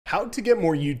How to get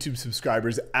more YouTube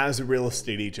subscribers as a real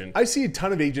estate agent. I see a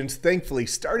ton of agents, thankfully,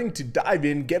 starting to dive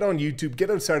in, get on YouTube, get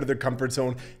outside of their comfort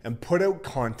zone, and put out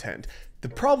content. The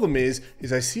problem is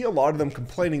I see a lot of them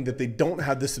complaining that they don't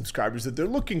have the subscribers that they're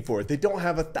looking for. They don't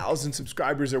have 1,000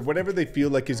 subscribers or whatever they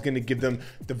feel like is going to give them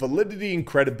the validity and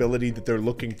credibility that they're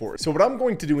looking for. So what I'm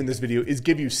going to do in this video is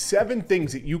give you 7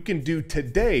 things that you can do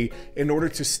today in order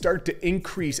to start to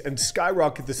increase and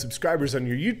skyrocket the subscribers on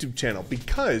your YouTube channel,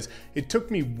 because it took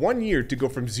me 1 year to go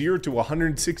from 0 to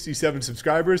 167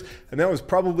 subscribers, and that was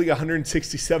probably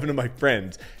 167 of my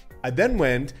friends. I then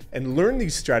went and learned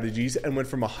these strategies and went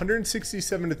from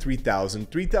 167 to 3,000,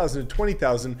 3,000 to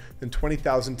 20,000, then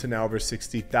 20,000 to now over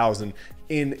 60,000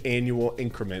 in annual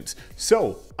increments.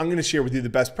 So I'm going to share with you the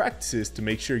best practices to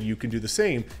make sure you can do the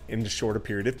same in a shorter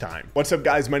period of time. What's up,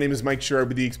 guys? My name is Mike Sherrard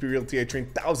with eXp Realty. I train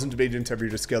thousands of agents every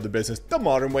year to scale their business the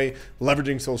modern way,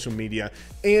 leveraging social media.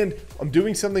 And I'm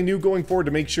doing something new going forward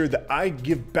to make sure that I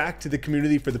give back to the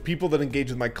community for the people that engage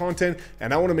with my content.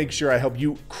 And I want to make sure I help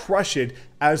you crush it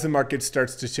as the market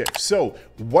starts to shift. So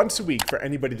once a week, for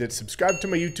anybody that's subscribed to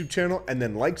my YouTube channel and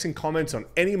then likes and comments on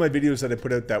any of my videos that I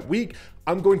put out that week,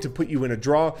 I'm going to put you in a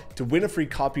draw to win a free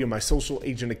copy of my Social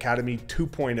Agent Academy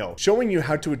 2.0, showing you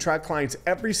how to attract clients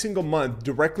every single month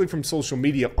directly from social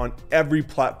media on every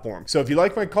platform. So if you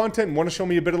like my content and want to show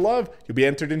me a bit of love, you'll be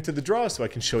entered into the draw so I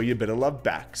can show you a bit of love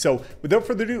back. So without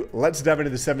further ado, let's dive into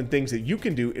the 7 things that you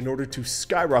can do in order to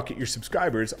skyrocket your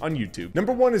subscribers on YouTube.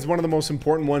 Number 1 is one of the most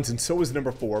important ones, and so is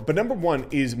number 4. But number 1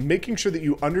 is making sure that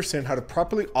you understand how to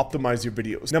properly optimize your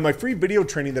videos. Now, my free video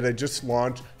training that I just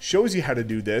launched shows you how to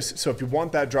do this. So if you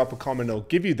want that, drop a comment, I'll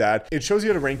give you that. It shows you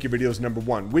how to rank your videos number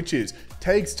 1, which is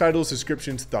tags, titles,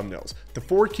 descriptions, thumbnails. The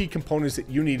 4 key components that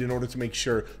you need in order to make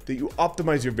sure that you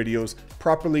optimize your videos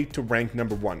properly to rank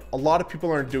number 1. A lot of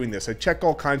people aren't doing this. I check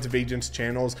all kinds of agents'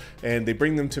 channels and they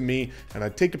bring them to me and I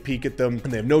take a peek at them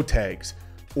and they have no tags,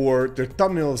 or their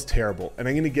thumbnail is terrible. And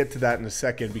I'm going to get to that in a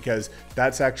second, because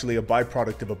that's actually a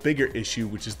byproduct of a bigger issue,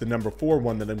 which is the number 4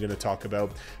 one that I'm going to talk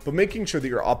about. But making sure that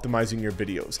you're optimizing your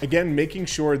videos. Again, making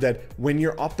sure that when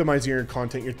you're optimizing your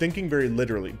content, you're thinking very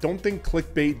literally. Don't think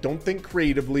clickbait, don't think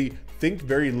creatively, think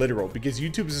very literal, because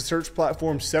YouTube is a search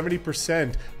platform.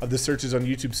 70% of the searches on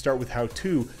YouTube start with how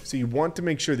to. So you want to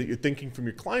make sure that you're thinking from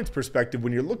your client's perspective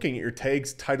when you're looking at your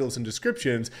tags, titles, and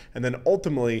descriptions. And then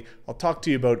ultimately, I'll talk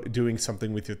to you about doing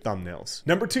something with your thumbnails.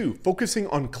 Number 2, focusing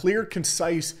on clear,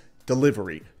 concise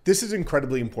delivery. This is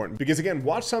incredibly important because, again,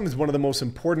 watch time is one of the most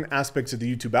important aspects of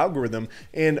the YouTube algorithm.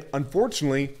 And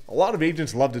unfortunately, a lot of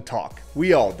agents love to talk.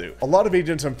 We all do. A lot of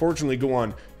agents, unfortunately, go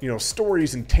on,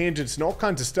 stories and tangents and all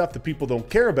kinds of stuff that people don't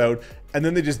care about. And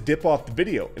then they just dip off the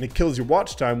video and it kills your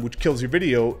watch time, which kills your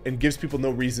video and gives people no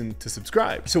reason to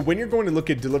subscribe. So when you're going to look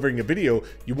at delivering a video,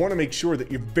 you want to make sure that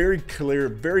you're very clear,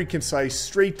 very concise,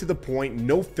 straight to the point,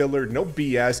 no filler, no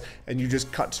BS, and you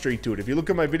just cut straight to it. If you look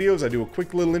at my videos, I do a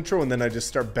quick little intro and then I just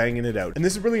start banging it out. And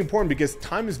this is really important because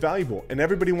time is valuable and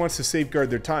everybody wants to safeguard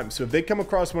their time. So if they come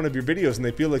across one of your videos and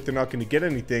they feel like they're not going to get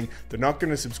anything, they're not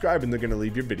going to subscribe and they're going to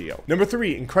leave your video. Number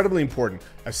 3, incredibly important,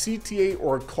 a CTA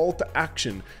or a call to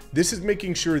action. This is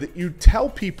making sure that you tell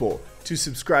people to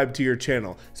subscribe to your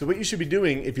channel. So what you should be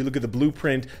doing, if you look at the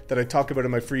blueprint that I talk about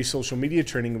in my free social media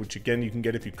training, which again, you can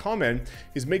get if you comment,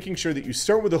 is making sure that you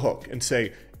start with a hook and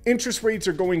say, interest rates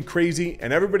are going crazy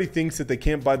and everybody thinks that they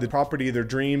can't buy the property of their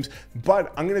dreams,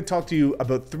 but I'm going to talk to you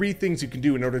about 3 things you can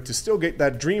do in order to still get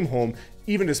that dream home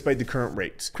even despite the current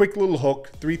rates. Quick little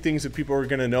hook, 3 things that people are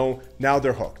going to know. Now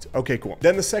they're hooked. Okay, cool.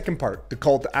 Then the second part, the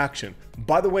call to action.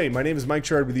 By the way, my name is Mike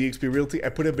Sherrard with eXp Realty. I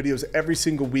put out videos every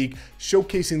single week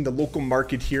showcasing the local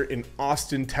market here in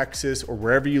Austin, Texas, or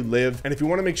wherever you live. And if you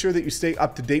want to make sure that you stay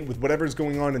up to date with whatever's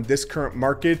going on in this current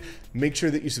market, make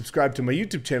sure that you subscribe to my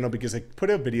YouTube channel because I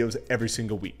put out videos every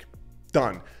single week.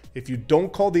 Done. If you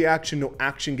don't call the action, no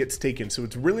action gets taken. So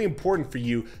it's really important for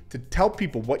you to tell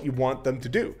people what you want them to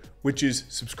do, which is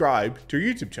subscribe to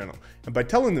your YouTube channel. And by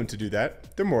telling them to do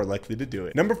that, they're more likely to do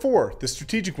it. Number 4, the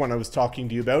strategic one I was talking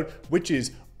to you about, which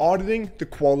is auditing the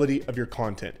quality of your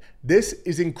content. This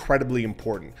is incredibly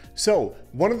important. So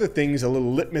one of the things, a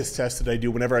little litmus test that I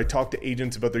do whenever I talk to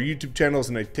agents about their YouTube channels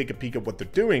and I take a peek at what they're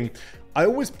doing, I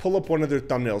always pull up one of their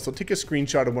thumbnails. I'll take a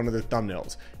screenshot of one of their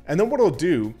thumbnails. And then what I'll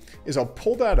do is I'll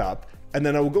pull that up and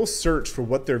then I will go search for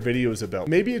what their video is about.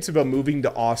 Maybe it's about moving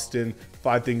to Austin,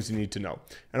 5 things you need to know.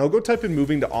 And I'll go type in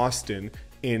moving to Austin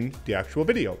in the actual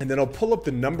video. And then I'll pull up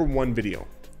the number 1 video,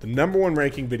 the number 1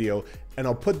 ranking video, and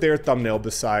I'll put their thumbnail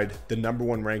beside the number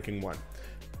 1 ranking one.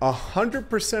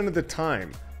 100% of the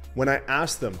time when I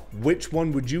ask them, which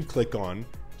one would you click on?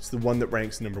 It's the one that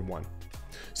ranks number 1.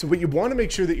 So what you want to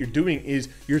make sure that you're doing is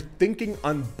you're thinking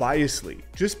unbiasedly.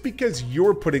 Just because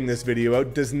you're putting this video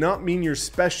out does not mean you're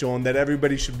special and that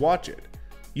everybody should watch it.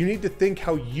 You need to think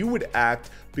how you would act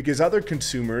because other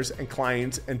consumers and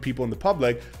clients and people in the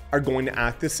public are going to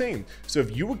act the same. So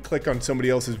if you would click on somebody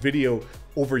else's video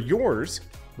over yours,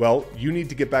 well, you need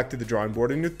to get back to the drawing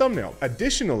board in your thumbnail.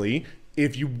 Additionally,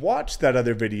 if you watch that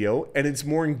other video and it's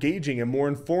more engaging and more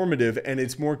informative and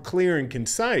it's more clear and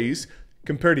concise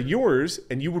compared to yours,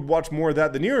 and you would watch more of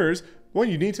that than yours, well,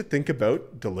 you need to think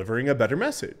about delivering a better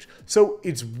message. So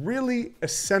it's really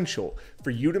essential for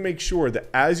you to make sure that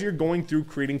as you're going through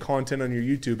creating content on your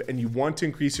YouTube and you want to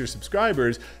increase your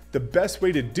subscribers, the best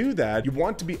way to do that, you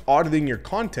want to be auditing your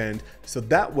content so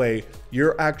that way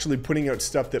you're actually putting out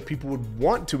stuff that people would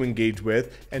want to engage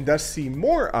with and thus see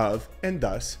more of and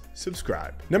thus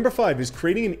subscribe. Number 5 is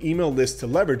creating an email list to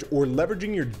leverage or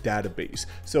leveraging your database.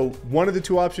 So one of the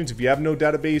two options, if you have no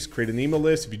database, create an email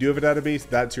list. If you do have a database,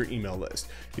 that's your email list.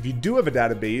 If you do have a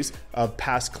database of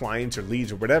past clients or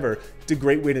leads or whatever, it's a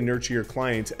great way to nurture your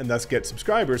clients and thus get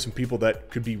subscribers from people that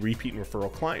could be repeat and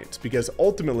referral clients, because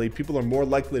ultimately people are more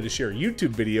likely to share a YouTube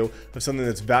video of something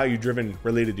that's value driven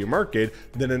related to your market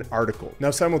than an article.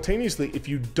 Now, simultaneously, if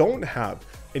you don't have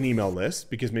an email list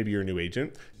because maybe you're a new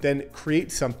agent, then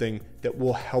create something that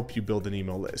will help you build an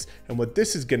email list. And what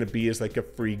this is going to be is like a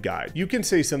free guide. You can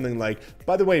say something like,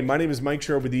 by the way, my name is Mike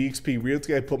Sherrard with eXp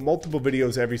Realty. I put multiple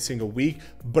videos every single week,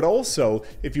 but also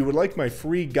if you would like my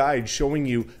free guide showing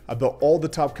you about all the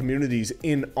top communities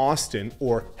in Austin,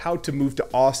 or how to move to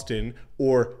Austin,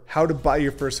 or how to buy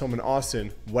your first home in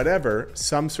Austin, whatever,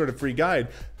 some sort of free guide,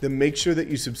 then make sure that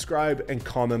you subscribe and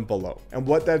comment below. And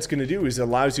what that's going to do is it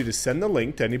allows you to send the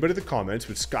link to anybody that comments,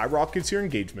 which skyrockets your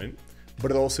engagement, but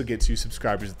it also gets you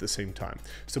subscribers at the same time.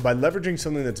 So by leveraging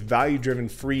something that's value driven,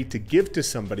 free to give to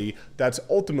somebody, that's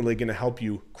ultimately going to help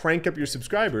you crank up your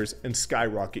subscribers and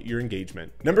skyrocket your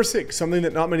engagement. Number 6, something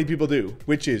that not many people do,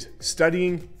 which is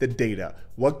studying the data.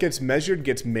 What gets measured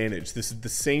gets managed. This is the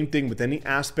same thing with any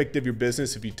aspect of your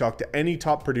business. If you talk to any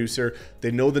top producer,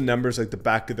 they know the numbers like the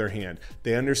back of their hand.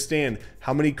 They understand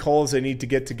how many calls they need to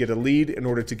get a lead in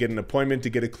order to get an appointment, to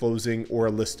get a closing or a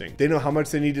listing. They know how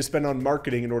much they need to spend on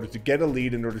marketing in order to get a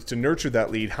lead, in order to nurture that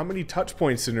lead, how many touch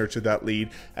points to nurture that lead,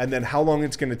 and then how long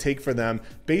it's going to take for them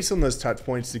based on those touch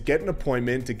points to get an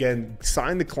appointment, to again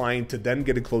sign the client, to then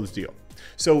get a closed deal.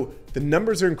 So the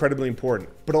numbers are incredibly important,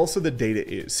 but also the data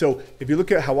is. So if you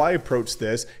look at how I approach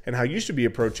this and how you should be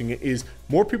approaching it, is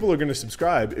more people are going to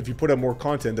subscribe if you put out more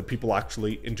content that people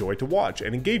actually enjoy to watch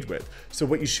and engage with. So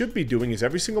what you should be doing is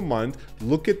every single month,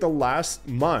 look at the last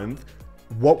month.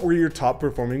 What were your top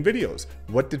performing videos?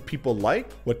 What did people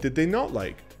like? What did they not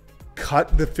like?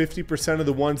 Cut the 50% of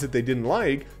the ones that they didn't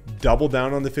like, double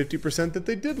down on the 50% that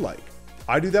they did like.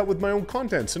 I do that with my own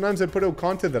content. Sometimes I put out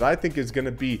content that I think is going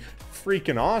to be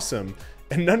freaking awesome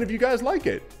and none of you guys like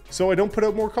it. So I don't put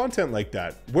out more content like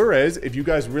that. Whereas if you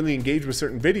guys really engage with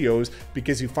certain videos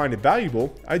because you find it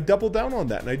valuable, I double down on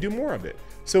that and I do more of it.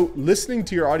 So listening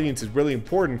to your audience is really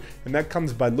important, and that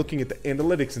comes by looking at the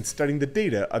analytics and studying the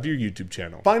data of your YouTube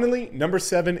channel. Finally, number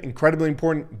 7, incredibly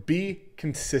important, be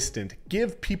consistent.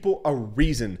 Give people a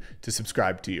reason to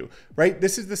subscribe to you, right?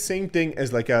 This is the same thing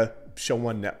as like a show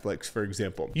on Netflix, for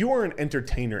example. You are an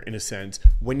entertainer in a sense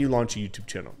when you launch a YouTube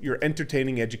channel. You're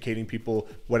entertaining, educating people,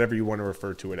 whatever you want to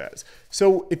refer to it as.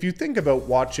 So if you think about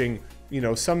watching,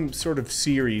 some sort of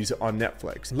series on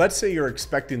Netflix, let's say you're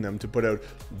expecting them to put out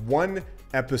one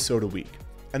episode a week,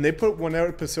 and they put one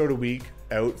episode a week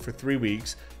out for 3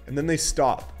 weeks, and then they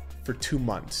stop for 2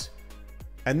 months.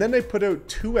 And then they put out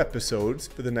 2 episodes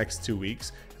for the next 2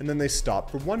 weeks, and then they stop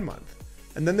for 1 month.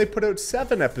 And then they put out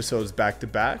 7 episodes back to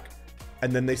back,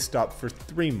 and then they stop for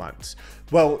 3 months.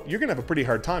 Well, you're gonna have a pretty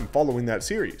hard time following that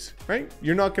series, right?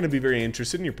 You're not gonna be very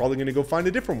interested, and you're probably gonna go find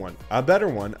a different one, a better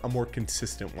one, a more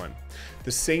consistent one.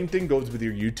 The same thing goes with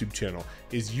your YouTube channel,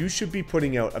 is you should be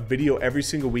putting out a video every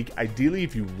single week. Ideally,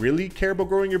 if you really care about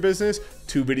growing your business,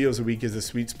 2 videos a week is a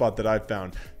sweet spot that I've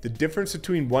found. The difference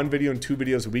between 1 video and 2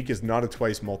 videos a week is not a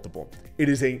twice multiple. It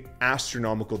is an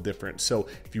astronomical difference. So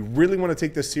if you really wanna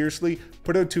take this seriously,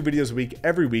 put out 2 videos a week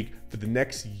every week for the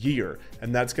next year.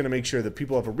 And that's gonna make sure that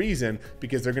people have a reason,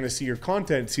 because they're gonna see your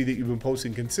content, see that you've been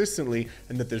posting consistently,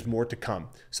 and that there's more to come.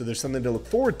 So there's something to look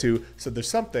forward to, so there's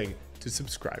something to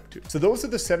subscribe to. So those are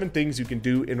the 7 things you can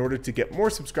do in order to get more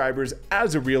subscribers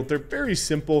as a realtor. Very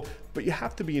simple, but you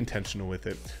have to be intentional with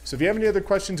it. So if you have any other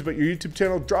questions about your YouTube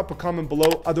channel, drop a comment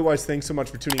below. Otherwise, thanks so much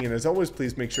for tuning in. As always,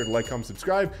 please make sure to like, comment,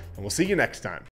 subscribe, and we'll see you next time.